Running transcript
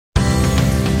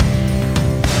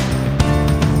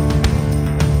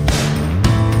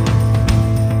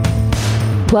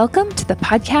Welcome to the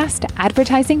Podcast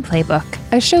Advertising Playbook,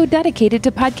 a show dedicated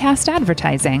to podcast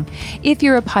advertising. If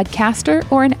you're a podcaster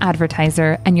or an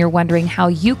advertiser and you're wondering how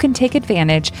you can take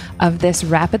advantage of this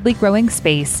rapidly growing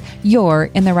space, you're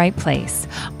in the right place.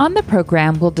 On the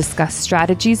program, we'll discuss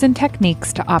strategies and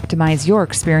techniques to optimize your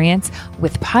experience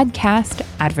with podcast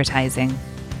advertising.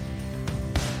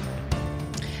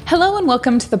 Hello and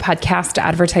welcome to the Podcast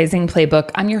Advertising Playbook.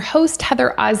 I'm your host,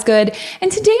 Heather Osgood, and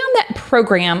today on that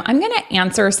program, I'm going to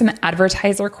answer some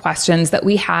advertiser questions that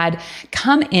we had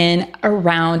come in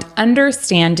around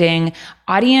understanding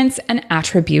audience and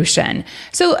attribution.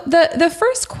 So the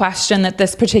first question that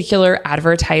this particular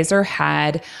advertiser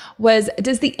had was,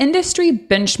 does the industry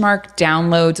benchmark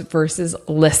downloads versus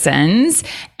listens?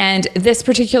 And this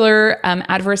particular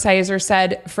advertiser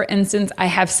said, for instance, I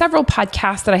have several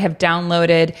podcasts that I have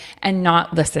downloaded and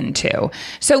not listened to.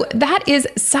 So that is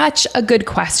such a good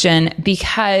question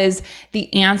because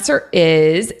the answer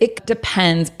is it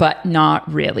depends, but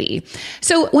not really.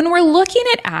 So when we're looking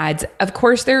at ads, of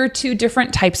course, there are two different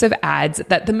types of ads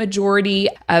that the majority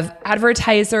of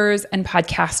advertisers and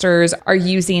podcasters are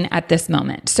using at this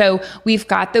moment. So we've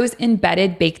got those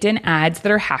embedded, baked in ads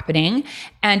that are happening.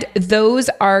 And those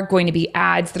are going to be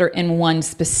ads that are in one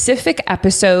specific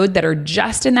episode that are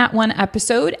just in that one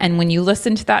episode. And when you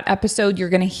listen to that episode, you're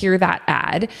going to hear that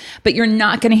ad, but you're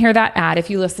not going to hear that ad if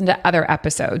you listen to other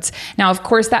episodes. Now, of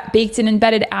course, that baked in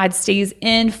embedded ad stays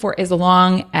in for as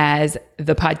long as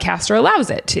the podcaster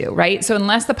allows it to, right? So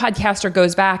unless the podcaster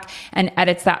goes back and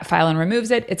edits that file and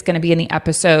removes it, it's going to be in the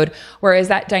episode. Whereas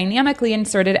that dynamically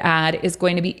inserted ad is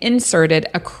going to be inserted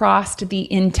across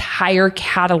the entire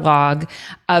catalog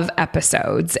of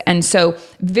episodes. And so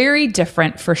very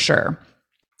different for sure.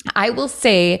 I will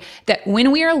say that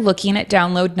when we are looking at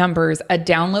download numbers, a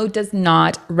download does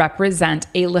not represent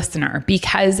a listener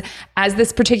because, as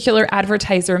this particular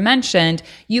advertiser mentioned,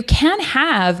 you can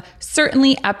have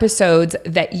certainly episodes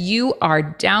that you are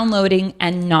downloading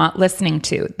and not listening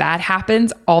to. That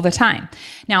happens all the time.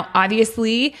 Now,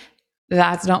 obviously,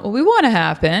 that's not what we want to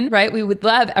happen, right? We would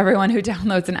love everyone who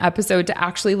downloads an episode to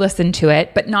actually listen to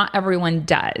it, but not everyone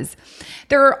does.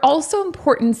 There are also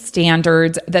important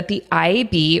standards that the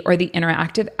IAB, or the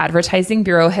Interactive Advertising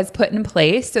Bureau, has put in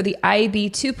place. So the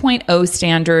IAB 2.0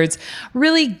 standards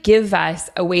really give us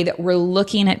a way that we're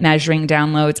looking at measuring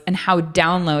downloads and how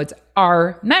downloads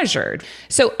are measured.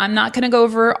 So I'm not going to go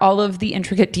over all of the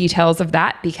intricate details of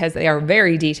that because they are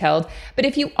very detailed. But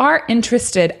if you are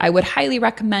interested, I would highly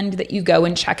recommend that you go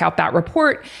and check out that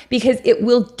report because it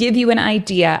will give you an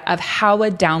idea of how a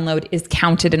download is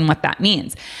counted and what that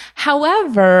means.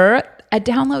 However, a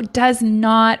download does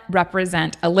not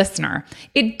represent a listener.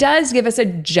 It does give us a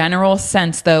general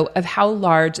sense, though, of how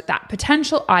large that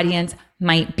potential audience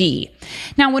might be.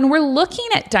 Now, when we're looking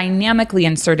at dynamically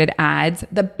inserted ads,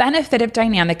 the benefit of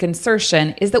dynamic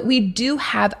insertion is that we do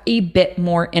have a bit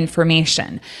more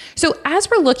information. So as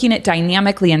we're looking at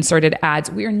dynamically inserted ads,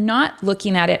 we are not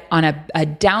looking at it on a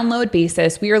download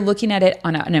basis. We are looking at it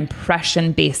on an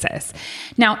impression basis.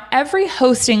 Now, every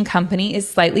hosting company is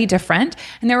slightly different,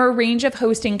 and there are a range of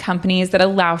hosting companies that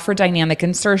allow for dynamic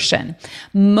insertion.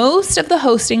 Most of the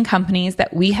hosting companies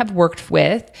that we have worked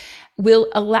with will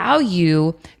allow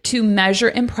you to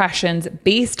measure impressions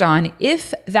based on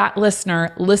if that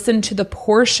listener listened to the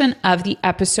portion of the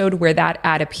episode where that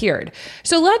ad appeared.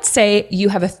 So let's say you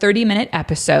have a 30-minute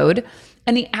episode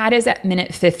and the ad is at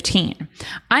minute 15.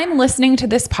 I'm listening to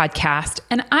this podcast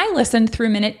and I listened through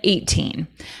minute 18.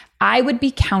 I would be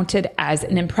counted as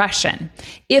an impression.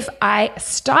 If I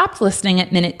stopped listening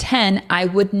at minute 10, I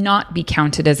would not be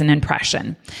counted as an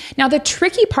impression. Now, the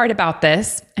tricky part about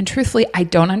this, and truthfully, I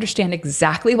don't understand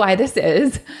exactly why this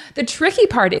is. The tricky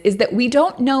part is that we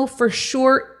don't know for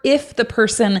sure if the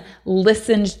person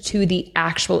listened to the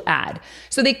actual ad.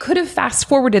 So they could have fast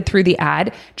forwarded through the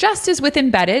ad, just as with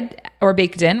embedded or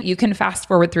baked in, you can fast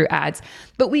forward through ads.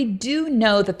 But we do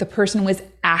know that the person was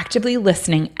actively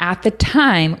listening at the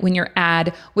time when your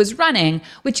ad was running,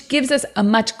 which gives us a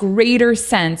much greater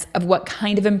sense of what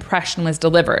kind of impression was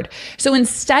delivered. So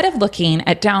instead of looking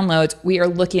at downloads, we are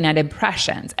looking at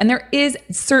impressions. And there is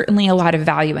certainly a lot of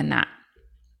value in that.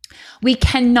 We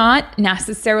cannot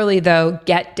necessarily, though,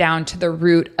 get down to the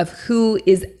root of who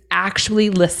is actually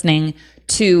listening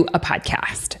to a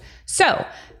podcast. So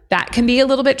that can be a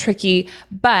little bit tricky,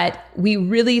 but we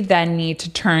really then need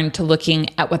to turn to looking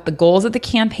at what the goals of the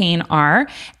campaign are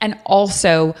and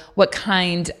also what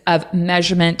kind of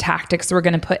measurement tactics we're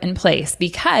going to put in place,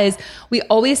 because we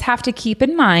always have to keep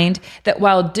in mind that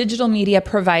while digital media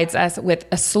provides us with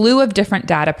a slew of different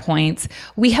data points,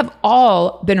 we have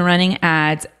all been running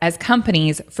ads as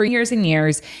companies for years and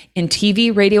years in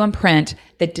TV, radio, and print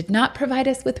that did not provide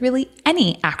us with really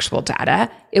any actual data.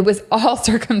 It was all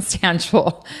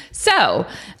circumstantial. So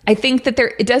I think that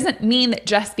it doesn't mean that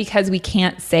just because we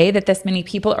can't say that this many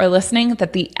people are listening,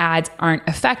 that the ads aren't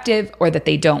effective or that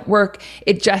they don't work.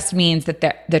 It just means that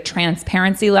the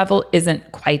transparency level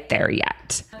isn't quite there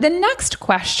yet. The next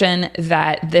question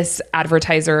that this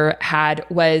advertiser had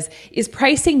was, is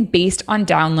pricing based on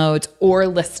downloads or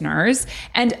listeners?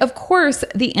 And of course,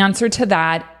 the answer to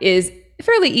that is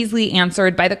fairly easily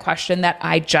answered by the question that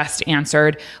I just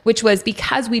answered, which was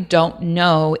because we don't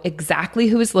know exactly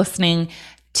who is listening.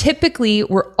 Typically,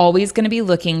 we're always going to be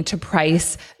looking to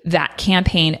price that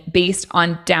campaign based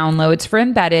on downloads for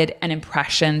embedded and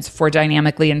impressions for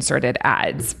dynamically inserted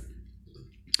ads.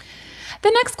 The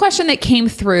next question that came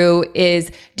through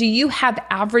is, do you have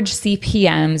average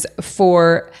CPMs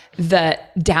for the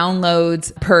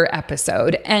downloads per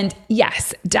episode? And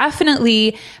yes,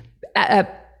 definitely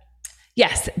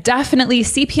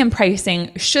CPM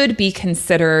pricing should be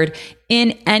considered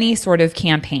in any sort of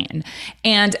campaign.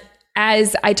 And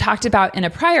as I talked about in a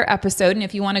prior episode, and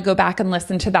if you want to go back and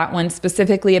listen to that one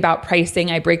specifically about pricing,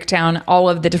 I break down all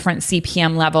of the different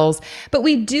CPM levels, but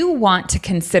we do want to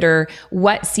consider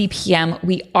what CPM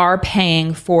we are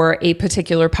paying for a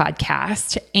particular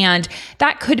podcast. And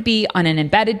that could be on an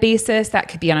embedded basis, that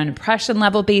could be on an impression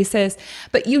level basis,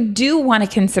 but you do want to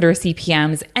consider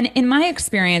CPMs. And in my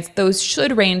experience, those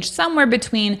should range somewhere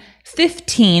between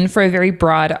 15 for a very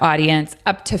broad audience,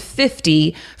 up to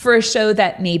 50 for a show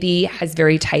that maybe has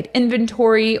very tight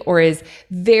inventory or is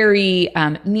very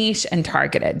niche and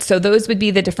targeted. So those would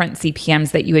be the different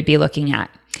CPMs that you would be looking at.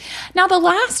 Now, the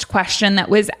last question that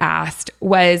was asked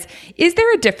was, is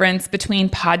there a difference between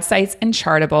Podsights and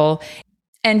Chartable?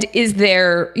 And is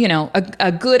there,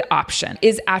 a good option?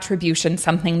 Is attribution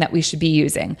something that we should be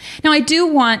using? Now, I do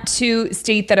want to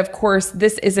state that, of course,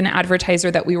 this is an advertiser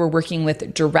that we were working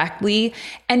with directly.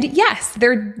 And yes,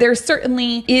 there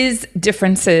certainly is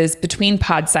differences between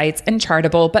Podsights and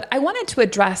Chartable, but I wanted to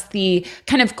address the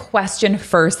kind of question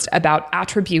first about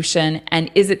attribution and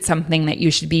is it something that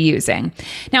you should be using?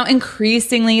 Now,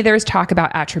 increasingly, there's talk about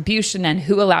attribution and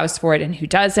who allows for it and who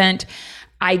doesn't.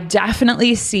 I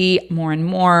definitely see more and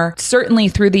more, certainly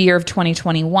through the year of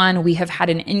 2021, we have had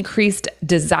an increased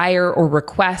desire or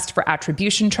request for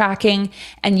attribution tracking.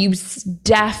 And you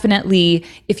definitely,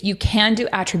 if you can do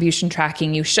attribution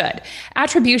tracking, you should.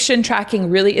 Attribution tracking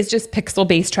really is just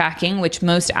pixel-based tracking, which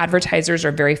most advertisers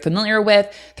are very familiar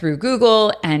with through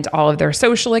Google and all of their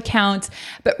social accounts.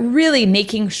 But really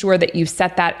making sure that you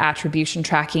set that attribution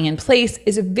tracking in place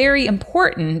is very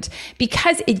important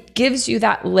because it gives you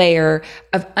that layer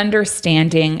of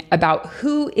understanding about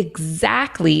who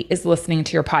exactly is listening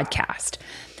to your podcast.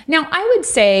 Now, I would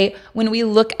say when we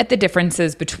look at the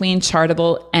differences between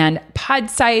Chartable and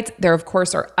Podsights, there of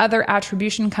course are other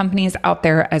attribution companies out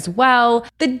there as well.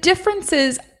 The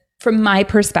differences from my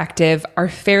perspective, are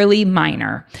fairly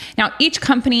minor. Now, each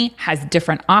company has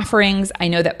different offerings. I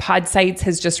know that Podsights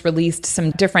has just released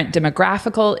some different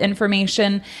demographical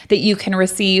information that you can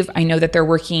receive. I know that they're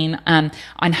working on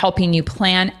helping you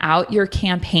plan out your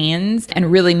campaigns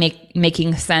and really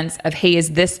making sense of, hey,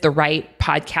 is this the right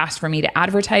podcast for me to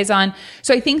advertise on?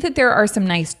 So I think that there are some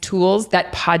nice tools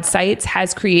that Podsights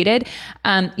has created.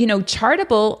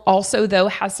 Chartable also, though,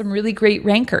 has some really great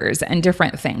rankers and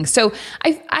different things. So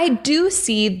I do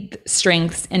see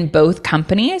strengths in both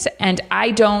companies, and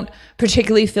I don't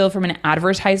particularly feel from an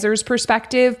advertiser's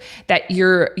perspective that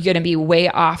you're going to be way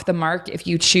off the mark if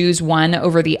you choose one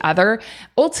over the other.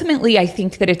 Ultimately, I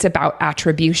think that it's about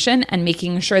attribution and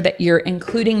making sure that you're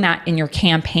including that in your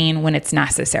campaign when it's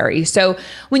necessary. So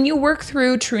when you work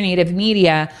through True Native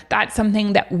Media, that's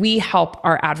something that we help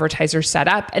our advertisers set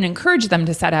up and encourage them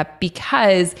to set up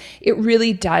because it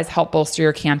really does help bolster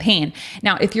your campaign.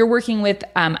 Now, if you're working with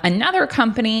another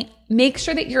company, make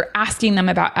sure that you're asking them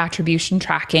about attribution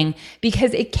tracking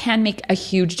because it can make a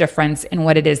huge difference in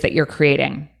what it is that you're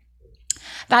creating.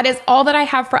 That is all that I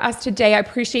have for us today. I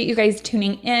appreciate you guys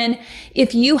tuning in.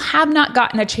 If you have not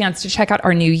gotten a chance to check out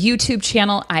our new YouTube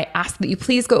channel, I ask that you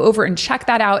please go over and check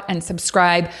that out and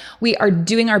subscribe. We are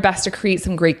doing our best to create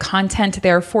some great content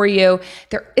there for you.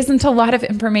 There isn't a lot of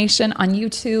information on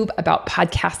YouTube about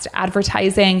podcast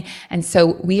advertising, and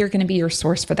so we are going to be your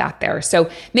source for that there. So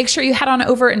make sure you head on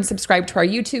over and subscribe to our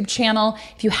YouTube channel.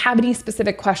 If you have any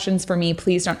specific questions for me,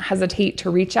 please don't hesitate to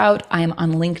reach out. I am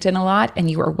on LinkedIn a lot,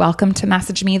 and you are welcome to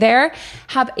message me there.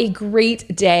 Have a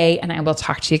great day, and I will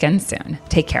talk to you again soon.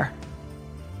 Take care.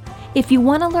 If you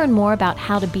want to learn more about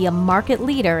how to be a market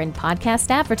leader in podcast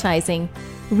advertising,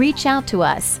 reach out to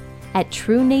us at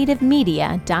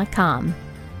TrueNativeMedia.com.